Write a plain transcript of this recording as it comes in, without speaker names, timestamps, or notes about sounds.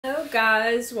Hello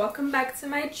guys, welcome back to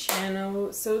my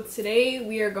channel. So today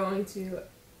we are going to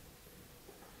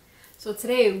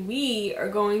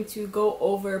go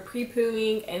over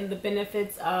pre-pooing and the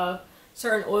benefits of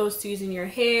certain oils to use in your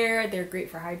hair. They're great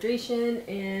for hydration,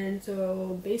 and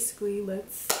so basically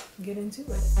let's get into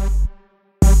it.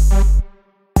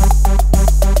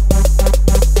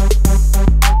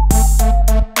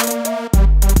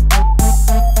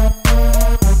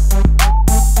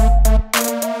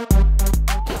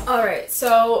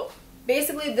 So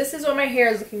basically this is what my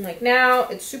hair is looking like now.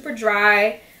 It's super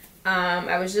dry.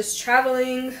 I was just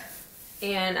traveling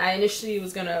and I initially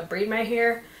was gonna braid my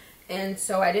hair, and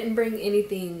so I didn't bring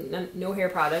anything, no hair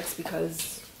products,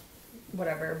 because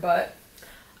whatever, but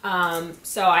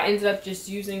so I ended up just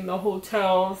using the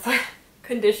hotel's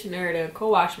conditioner to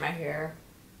co-wash my hair.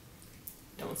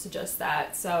 Don't suggest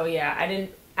that. So yeah, I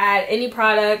didn't add any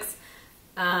products.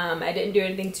 I didn't do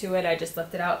anything to it. I just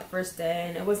left it out the first day,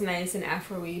 and it was nice and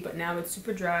afro-y, but now it's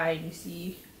super dry. You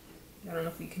see, I don't know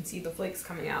if you can see the flakes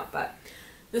coming out, but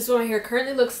this is what my hair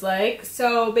currently looks like.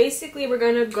 So basically we're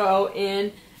going to go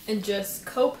in and just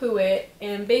co-poo it,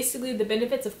 and basically the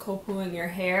benefits of co-pooing your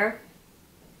hair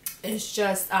is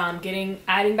just adding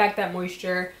back that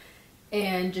moisture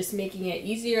and just making it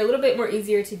easier, a little bit more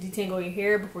easier to detangle your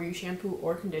hair before you shampoo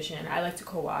or condition. I like to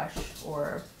co-wash,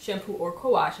 or shampoo or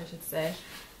co-wash I should say.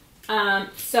 The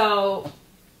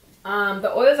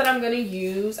oils that I'm going to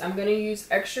use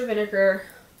extra vinegar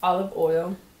olive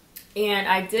oil, and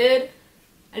I didn't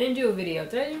do a video.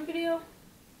 Did I do a video on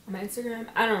my Instagram?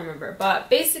 I don't remember, but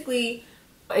basically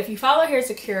if you follow Hair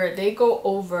Secure, they go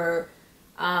over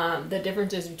the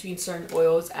differences between certain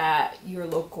oils at your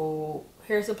local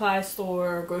hair supply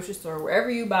store, grocery store, wherever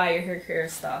you buy your hair care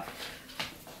stuff.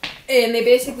 And they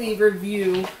basically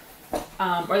review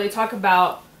or they talk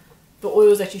about the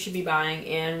oils that you should be buying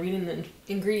and reading the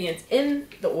ingredients in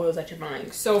the oils that you're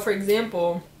buying. So for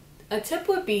example, a tip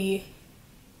would be,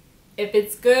 if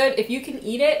it's good, if you can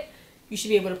eat it, you should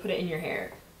be able to put it in your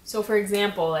hair. So for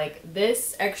example, like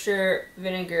this extra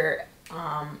vinegar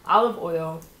olive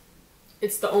oil,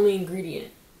 it's the only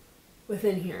ingredient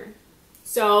within here.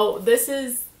 So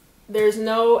there's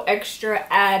no extra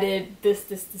added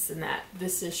this and that.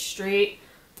 This is straight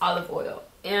olive oil.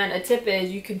 And a tip is,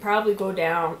 you can probably go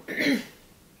down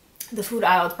the food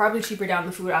aisle. It's probably cheaper down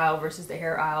the food aisle versus the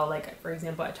hair aisle. Like for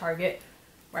example at Target,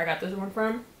 where I got this one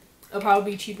from, it'll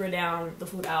probably be cheaper down the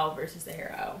food aisle versus the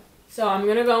hair aisle. So I'm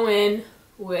gonna go in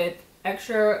with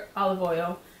extra olive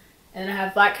oil, and I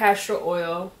have black castor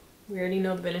oil. We already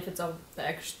know the benefits of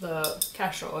the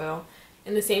castor oil.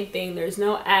 And the same thing, there's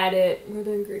no added, what are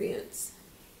the ingredients?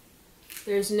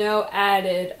 There's no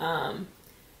added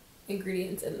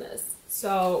ingredients in this.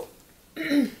 So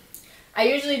I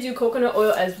usually do coconut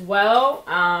oil as well.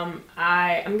 I'm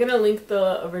gonna link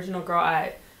the original girl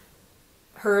I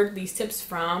heard these tips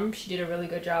from. She did a really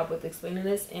good job with explaining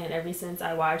this, and ever since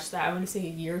I watched that, I want to say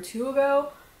a year or two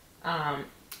ago,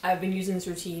 I've been using this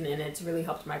routine, and it's really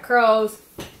helped my curls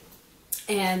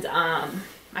and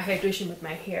my hydration with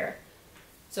my hair.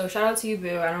 So shout out to you,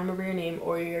 boo. I don't remember your name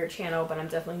or your channel, but I'm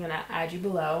definitely gonna add you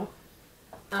below.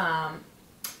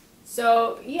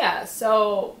 So yeah,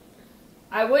 so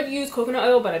I would use coconut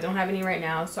oil, but I don't have any right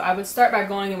now. So I would start by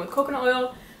going in with coconut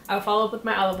oil. I would follow up with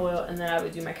my olive oil, and then I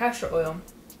would do my castor oil.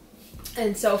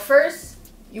 And so first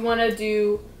you want to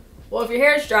do, well, if your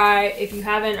hair is dry, if you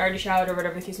haven't already showered or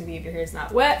whatever the case may be, if your hair is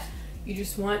not wet, you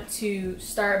just want to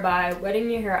start by wetting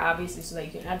your hair, obviously, so that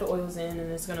you can add the oils in,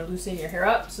 and it's going to loosen your hair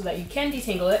up so that you can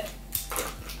detangle it.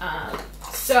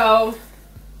 So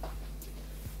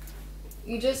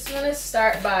you just want to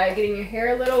start by getting your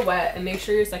hair a little wet, and make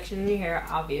sure you're sectioning your hair,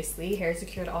 obviously. Hair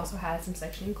Secure also has some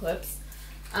sectioning clips.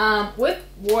 With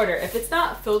water, if it's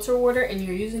not filter water and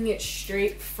you're using it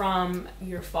straight from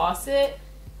your faucet,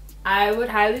 I would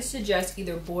highly suggest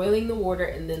either boiling the water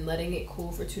and then letting it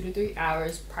cool for 2 to 3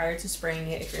 hours prior to spraying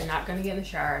it. If you're not going to get in the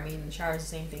shower, I mean, the shower is the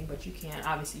same thing, but you can't,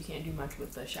 obviously you can't do much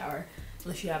with the shower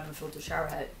unless you have a filter shower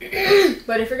head.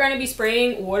 But if you're going to be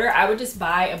spraying water, I would just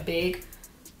buy a big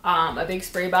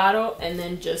spray bottle, and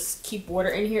then just keep water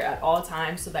in here at all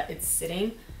times so that it's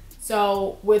sitting.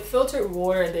 So with filtered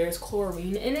water, there's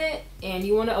chlorine in it, and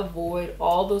you want to avoid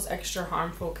all those extra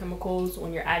harmful chemicals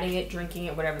when you're adding it, drinking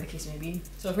it, whatever the case may be.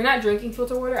 So if you're not drinking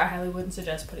filtered water, I highly wouldn't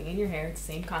suggest putting it in your hair. It's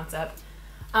the same concept.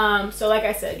 So like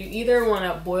I said, you either want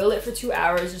to boil it for 2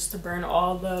 hours just to burn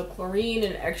all the chlorine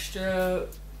and extra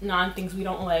non-things we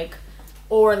don't like,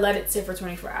 or let it sit for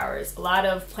 24 hours. A lot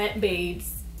of plant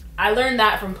babes, I learned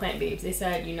that from Plant Babes. They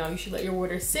said, you know, you should let your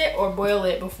water sit or boil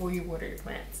it before you water your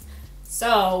plants.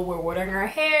 So we're watering our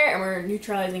hair and we're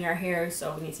neutralizing our hair,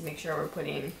 so we need to make sure we're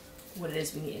putting what it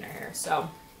is we need in our hair. So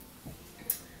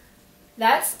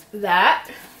that's that.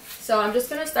 So I'm just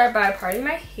gonna start by parting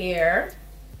my hair,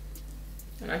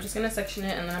 and I'm just gonna section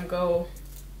it, and then I'm go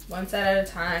one side at a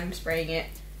time, spraying it.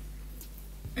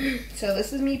 So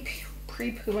this is me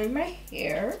pre-pooing my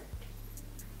hair,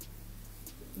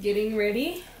 getting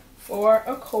ready for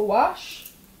a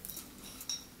co-wash.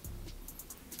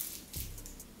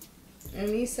 And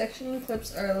these sectioning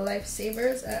clips are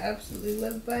lifesavers. I absolutely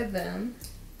live by them.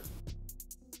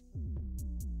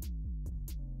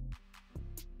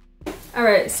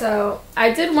 Alright, so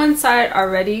I did one side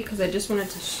already because I just wanted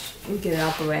to get it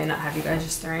out the way and not have you guys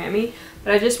just staring at me.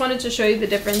 But I just wanted to show you the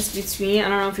difference between, I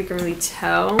don't know if you can really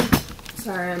tell.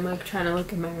 Sorry, I'm like trying to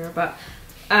look in my mirror, but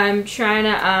I'm trying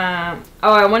to,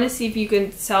 I want to see if you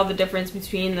can tell the difference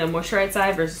between the moisturized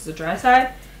side versus the dry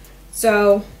side.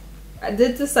 So I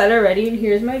did this side already, and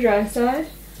here's my dry side.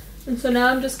 And so now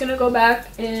I'm just going to go back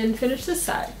and finish this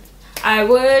side. I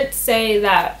would say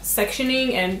that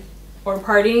sectioning or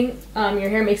parting your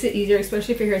hair makes it easier,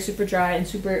 especially if your hair is super dry and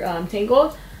super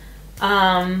tangled.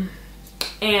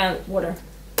 And water.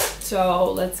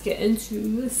 So let's get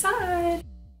into the side.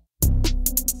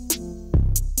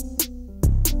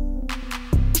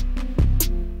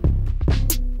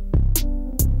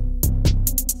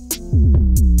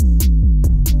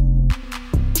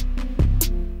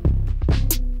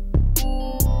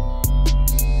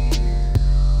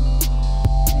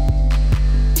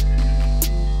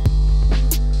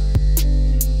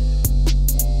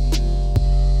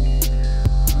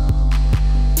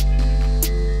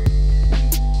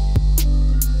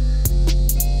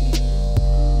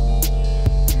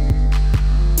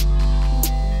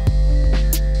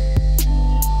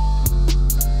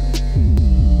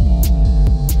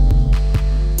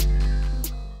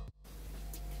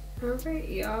 Alright,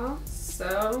 y'all,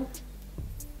 so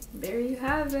there you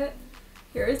have it.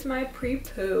 Here is my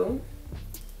pre-poo,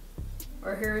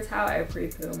 or here is how I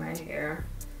pre-poo my hair,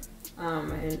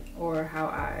 or how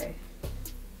I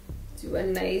do a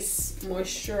nice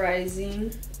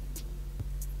moisturizing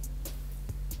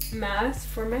mask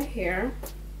for my hair.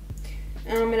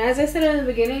 And as I said in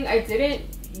the beginning, I didn't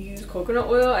use coconut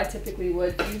oil. I typically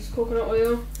would use coconut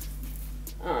oil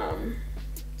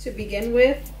to begin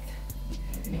with.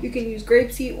 You can use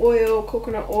grapeseed oil,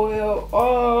 coconut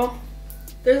oil,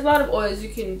 there's a lot of oils you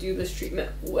can do this treatment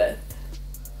with.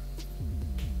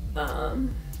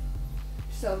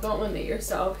 So don't limit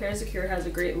yourself. Hair Secure has a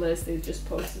great list. They just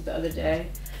posted the other day.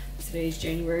 Today's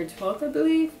January 12th, I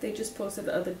believe. They just posted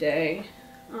the other day.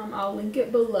 I'll link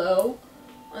it below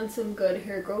on some good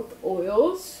hair growth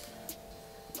oils.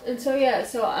 And so yeah,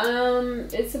 so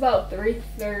it's about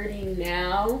 3:30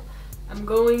 now. I'm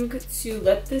going to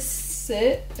let this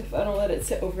sit, if I don't let it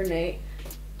sit overnight,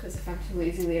 because if I'm too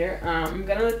lazy later. I'm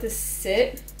gonna let this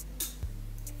sit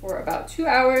for about 2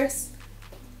 hours,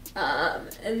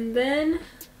 and then I'm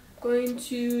going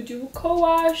to do a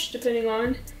co-wash depending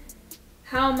on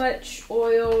how much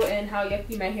oil and how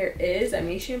yucky my hair is. I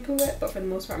may shampoo it, but for the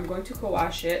most part I'm going to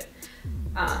co-wash it,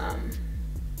 and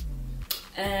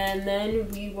then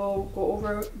we will go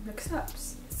over next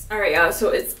steps. Alright, y'all,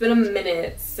 so it's been a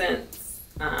minute since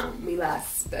we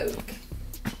last spoke.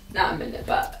 Not a minute,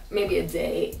 but maybe a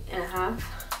day and a half.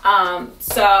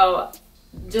 So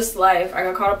just life. I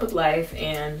got caught up with life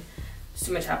and there's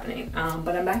too much happening.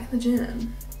 But I'm back in the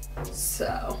gym.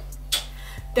 So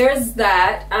there's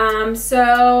that.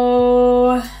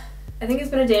 So I think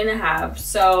it's been a day and a half.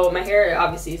 So my hair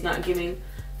obviously is not giving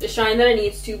the shine that it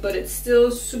needs to, but it's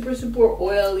still super, super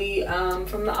oily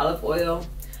from the olive oil.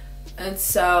 And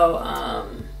so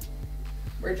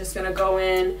we're just gonna go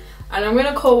in, and I'm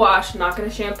gonna co-wash, not gonna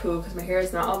shampoo because my hair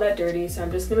is not all that dirty. So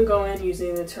I'm just gonna go in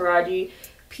using the Taraji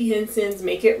P. Henson's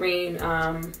Make It Rain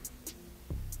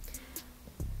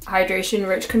hydration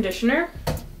rich conditioner,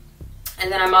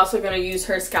 and then I'm also gonna use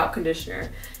her scalp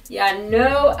conditioner. Yeah, I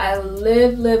know I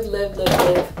live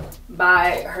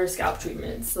by her scalp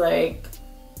treatments. Like,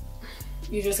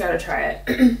 you just gotta try it.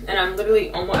 And I'm literally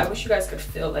almost, I wish you guys could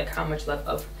feel like how much left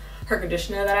of her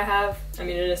conditioner that I have. I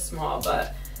mean, it is small,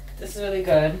 but this is really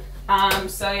good.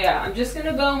 So yeah, I'm just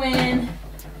gonna go in,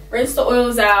 rinse the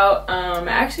oils out. I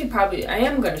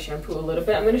am gonna shampoo a little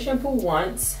bit. I'm gonna shampoo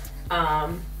once.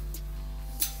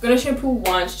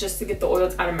 Just to get the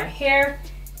oils out of my hair,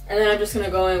 and then I'm just gonna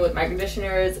go in with my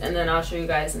conditioners, and then I'll show you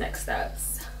guys the next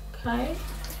steps. Okay.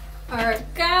 All right,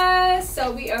 guys. So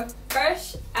we are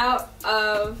fresh out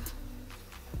of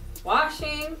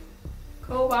washing,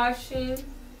 co-washing.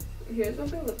 Here's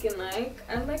what we're looking like.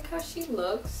 I like how she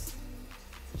looks.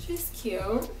 She's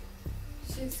cute.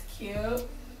 She's cute.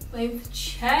 Length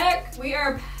check. We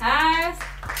are past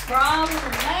bra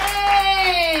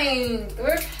length.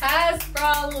 We're past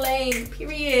bra length,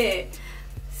 period.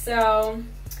 So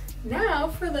now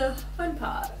for the fun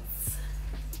parts.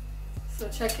 So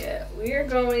check it. We are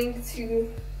going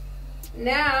to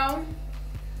now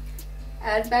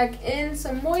add back in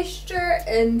some moisture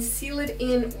and seal it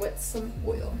in with some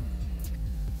oil.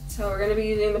 So we're gonna be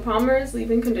using the Palmer's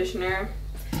leave-in conditioner.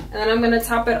 And then I'm going to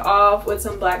top it off with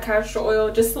some black castor oil,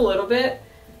 just a little bit.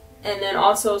 And then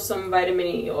also some vitamin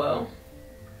E oil.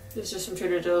 It's just from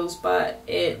Trader Joe's, but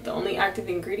the only active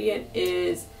ingredient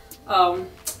is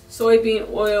soybean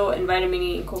oil and vitamin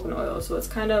E and coconut oil. So it's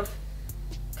kind of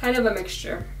a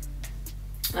mixture.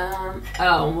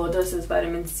 Well, this is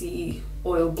vitamin C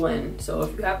oil blend. So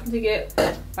if you happen to get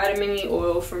vitamin E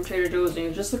oil from Trader Joe's and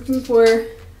you're just looking for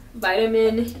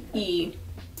vitamin E,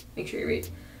 make sure you read.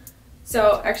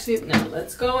 So actually, no,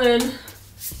 let's go in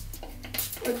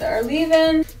with our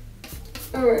leave-in.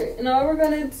 All right, and all we're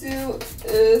gonna do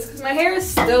is, because my hair is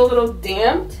still a little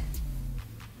damp,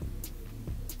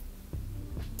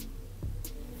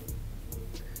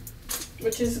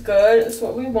 which is good, it's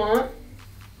what we want.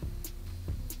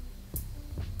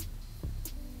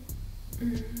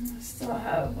 I still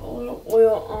have a little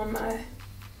oil on my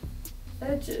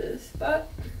edges, but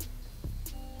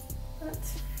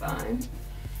that's fine.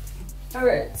 All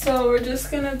right, so we're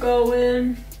just gonna go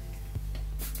in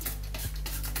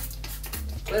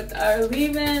with our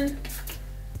leave-in,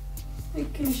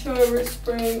 making sure we're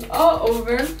spraying all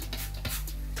over.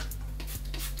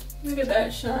 Look at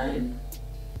that shine.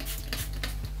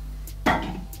 You're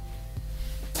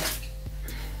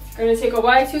gonna take a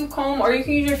wide tooth comb, or you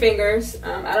can use your fingers.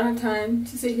 I don't have time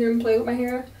to sit here and play with my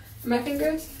hair and my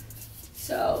fingers.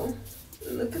 So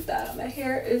look at that, my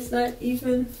hair is not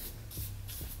even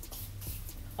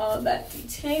all that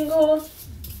detangled.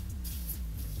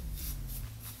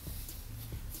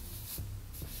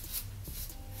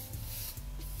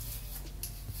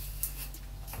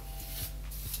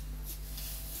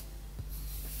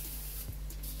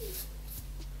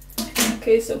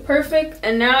 Okay, so perfect.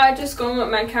 And now I just go in with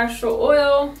my castor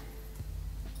oil.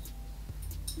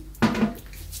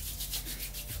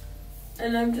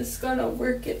 And I'm just gonna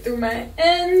work it through my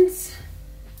ends.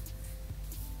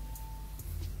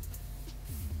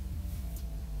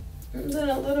 And then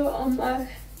a little on my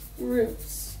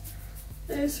roots.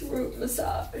 Nice root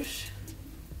massage.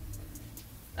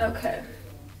 Okay.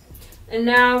 And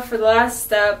now for the last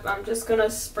step, I'm just gonna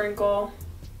sprinkle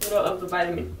a little of the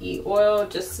vitamin E oil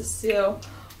just to seal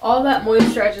all that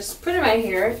moisture I just put in my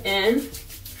hair in.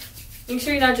 Make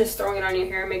sure you're not just throwing it on your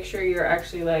hair. Make sure you're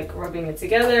actually like rubbing it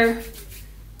together,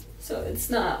 so it's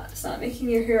not making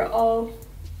your hair all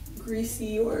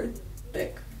greasy or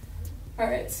thick. All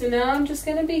right, so now I'm just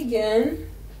gonna begin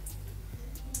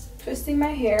twisting my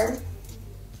hair.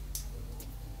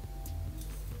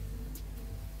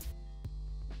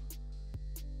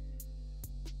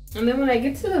 And then when I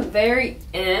get to the very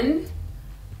end,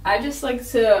 I just like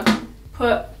to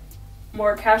put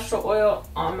more castor oil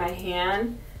on my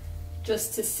hand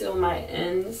just to seal my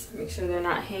ends, make sure they're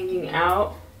not hanging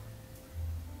out.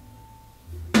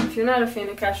 If you're not a fan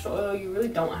of castor oil, you really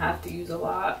don't have to use a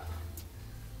lot.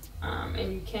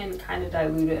 And you can kind of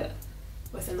dilute it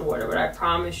within the water, but I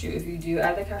promise you, if you do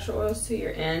add the castor oils to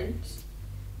your ends,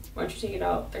 once you take it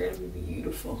out, they're gonna be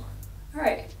beautiful. All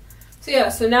right, so yeah,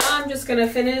 so now I'm just gonna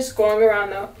finish going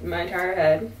around my entire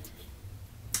head,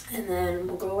 and then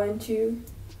we'll go into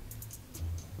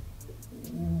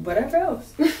whatever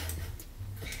else.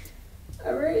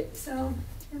 All right, so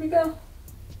here we go.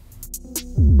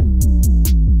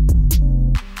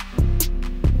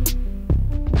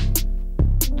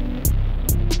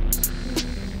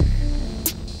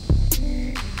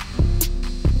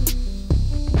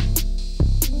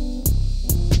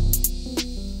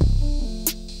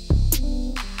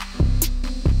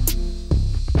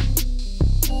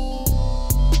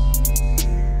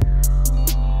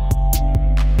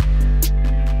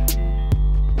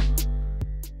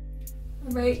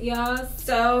 Right, y'all,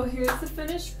 so here's the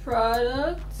finished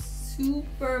product.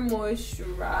 Super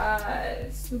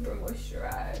moisturized, super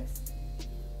moisturized.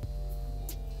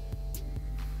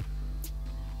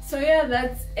 So yeah,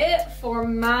 that's it for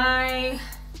my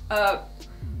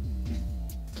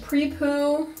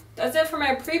pre-poo. That's it for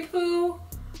my pre-poo,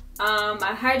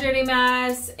 my hydrating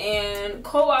mask, and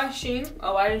co-washing.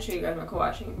 Oh, I didn't show you guys my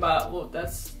co-washing, but well,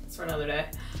 that's for another day.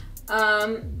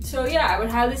 So yeah, I would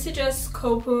highly suggest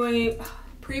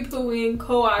pre-pooing,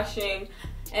 co-washing,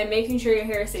 and making sure your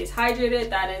hair stays hydrated.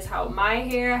 That is how my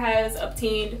hair has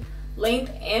obtained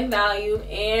length and value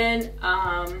and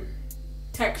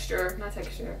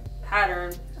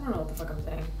pattern. I don't know what the fuck I'm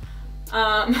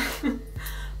saying.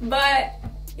 But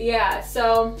yeah,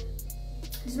 so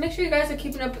just make sure you guys are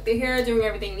keeping up with the hair, doing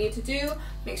everything you need to do.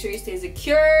 Make sure you stay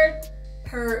secured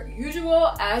per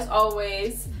usual, as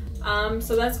always.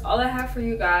 So that's all I have for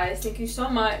you guys. Thank you so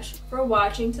much for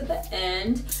watching to the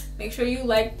end. Make sure you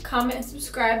like, comment, and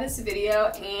subscribe this video,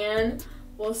 and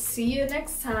we'll see you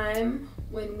next time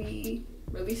when we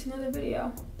release another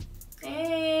video.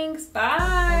 Thanks,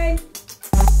 bye.